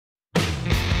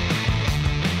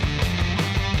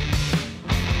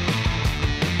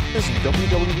finishes in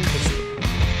WWE history.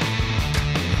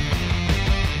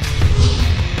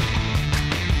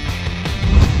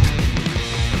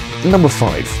 Number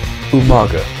 5.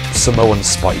 Umaga, Samoan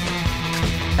Spike.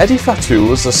 Eddie Fatu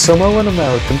was a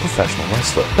Samoan-American professional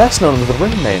wrestler, best known under the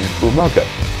ring name Umaga.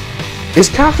 His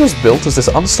character is built as this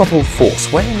unstoppable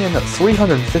force, weighing in at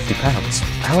 350 pounds.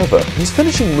 However, his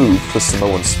finishing move, the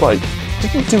Samoan Spike,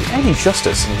 didn't do any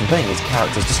justice in conveying his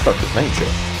character's destructive nature.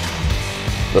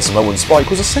 The Samoan Spike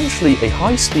was essentially a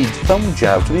high-speed thumb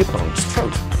jab to the opponent's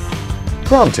throat.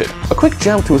 Granted, a quick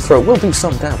jab to a throat will do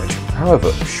some damage,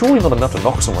 however, surely not enough to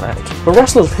knock someone out. For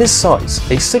wrestlers of his size,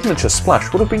 a signature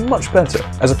splash would have been much better,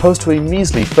 as opposed to a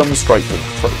measly thumb strike to the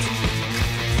throat.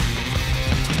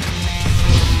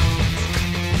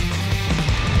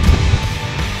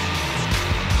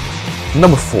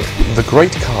 Number 4. The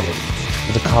Great Khali,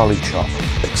 the Khali Chop.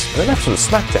 In an episode of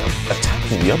SmackDown,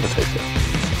 attacking The Undertaker.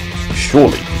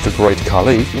 Surely, the Great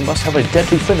Khali must have a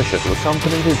deadly finisher to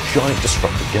accompany his giant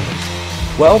destructive gimmick.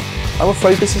 Well, I'm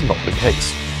afraid this is not the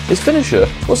case. His finisher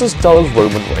was as dull as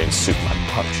Roman Reigns' Superman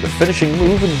punch. The finishing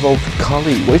move involved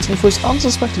Khali waiting for his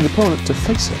unsuspecting opponent to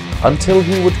face him, until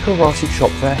he would karate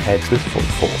chop their head with full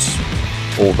force.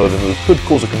 Although the move could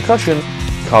cause a concussion,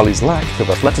 Khali's lack of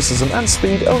athleticism and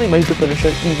speed only made the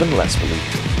finisher even less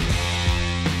believable.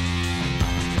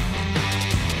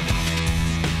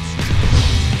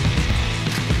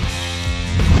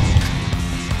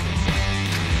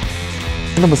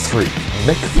 Number 3.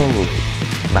 Mick Foley,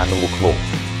 Mandible Claw.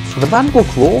 The Mandible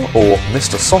Claw, or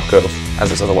Mr. Socko,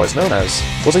 as it's otherwise known as,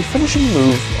 was a finishing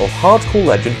move of hardcore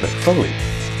legend Mick Foley.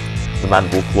 The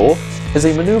Mandible Claw is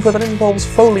a maneuver that involves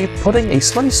Foley putting a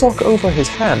smelly sock over his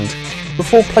hand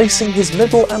before placing his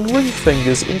middle and ring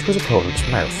fingers into his opponent's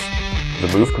mouth.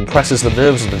 The move compresses the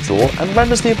nerves in the jaw and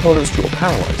renders the opponent's jaw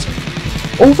paralysing.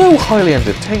 Although highly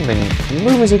entertaining, the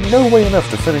move is in no way enough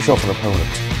to finish off an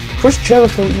opponent. Chris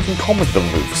Jericho even commented on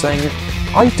the move, saying,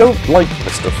 "I don't like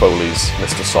Mr. Foley's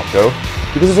Mr. Socko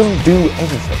because it doesn't do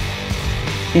anything.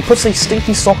 He puts a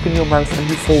stinky sock in your mouth and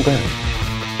you fall down.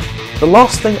 The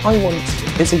last thing I want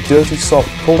is a dirty sock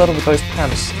pulled out of the guy's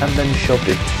pants and then shoved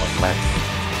into my mouth."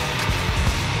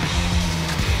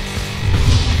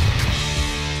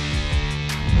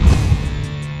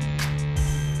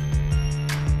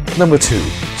 Number 2.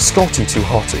 Scotty Too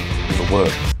Hotty, the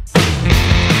Worm.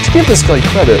 To give this guy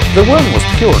credit, the Worm was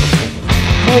pure and clean.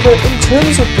 However, in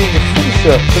terms of being a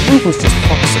finisher, the move was just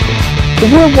farcical. The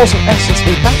Worm was in essence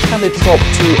a backhanded chop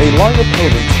to a live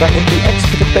opponent that would be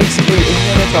executed basically a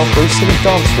minute after a silly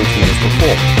dance routine was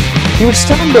performed. He would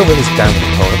stand over his downed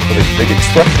opponent with a big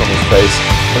expression on his face,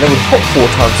 and then would hop 4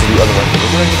 times to the other end of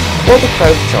the ring, while the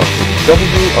crowd chanted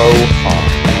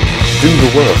W-O-R-M, do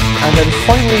the Worm, and then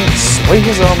finally sway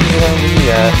his arms around in the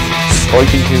air,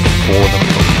 striking his fallen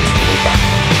opponent from the back.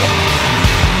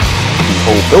 The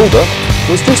whole build-up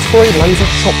was just for a lazy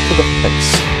chop to the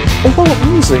face. Although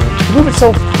amusing, the move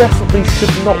itself definitely should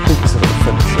not be considered a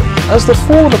finisher, as the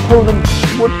fallen opponent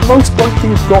would most likely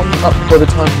have gotten up by the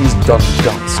time he's done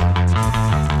dancing.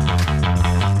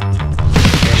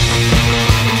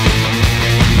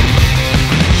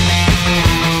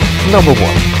 Number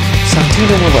 1.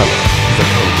 Santino Marella, the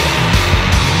Cobra.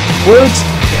 Words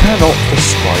cannot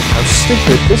describe how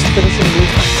stupid this finishing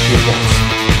move actually was.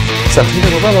 Santino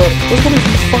Marella was one of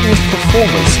the funniest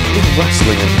performers in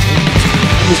wrestling entertainment,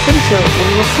 and his finisher was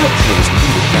a reflection of his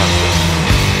comedic character.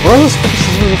 Morella's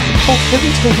finishing move involved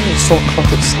him taking a sock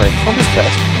bucket snake from his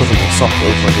vest, putting the sock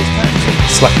over his hand,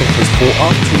 slapping his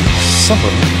forearm to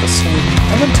summon the snake,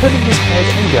 and then turning his head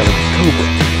and yelling Cobra,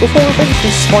 before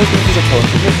eventually spiking his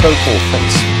opponent in the throat or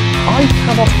face. I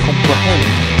cannot comprehend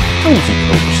how the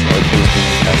Cobra Strike was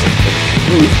being as a finishing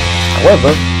move.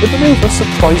 However, the maneuver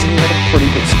surprisingly had a pretty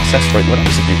good success rate when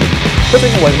executed,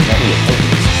 putting away many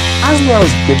opponents. As well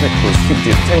as gimmick was hugely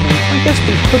entertaining, I guess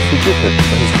we could forgive him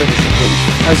for his finishing move,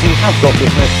 as you have got to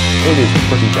admit, it is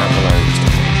pretty damn hilarious to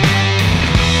watch.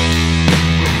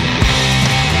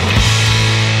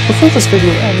 Before this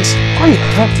video ends, I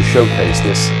have to showcase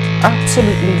this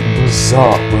absolutely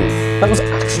bizarre move that was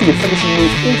actually a finishing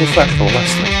move in professional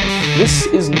wrestling. This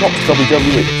is not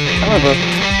WWE, however,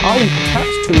 I had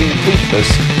to include this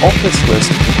on this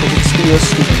list because it's sheer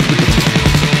stupidity.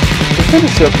 The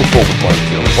finisher performed by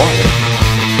Jill Wyatt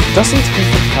doesn't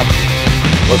even happen.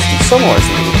 But to summarise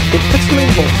the move, it literally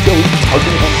involves Joey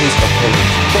tugging on his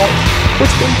opponent's crotch,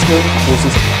 which in turn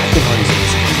causes agonizing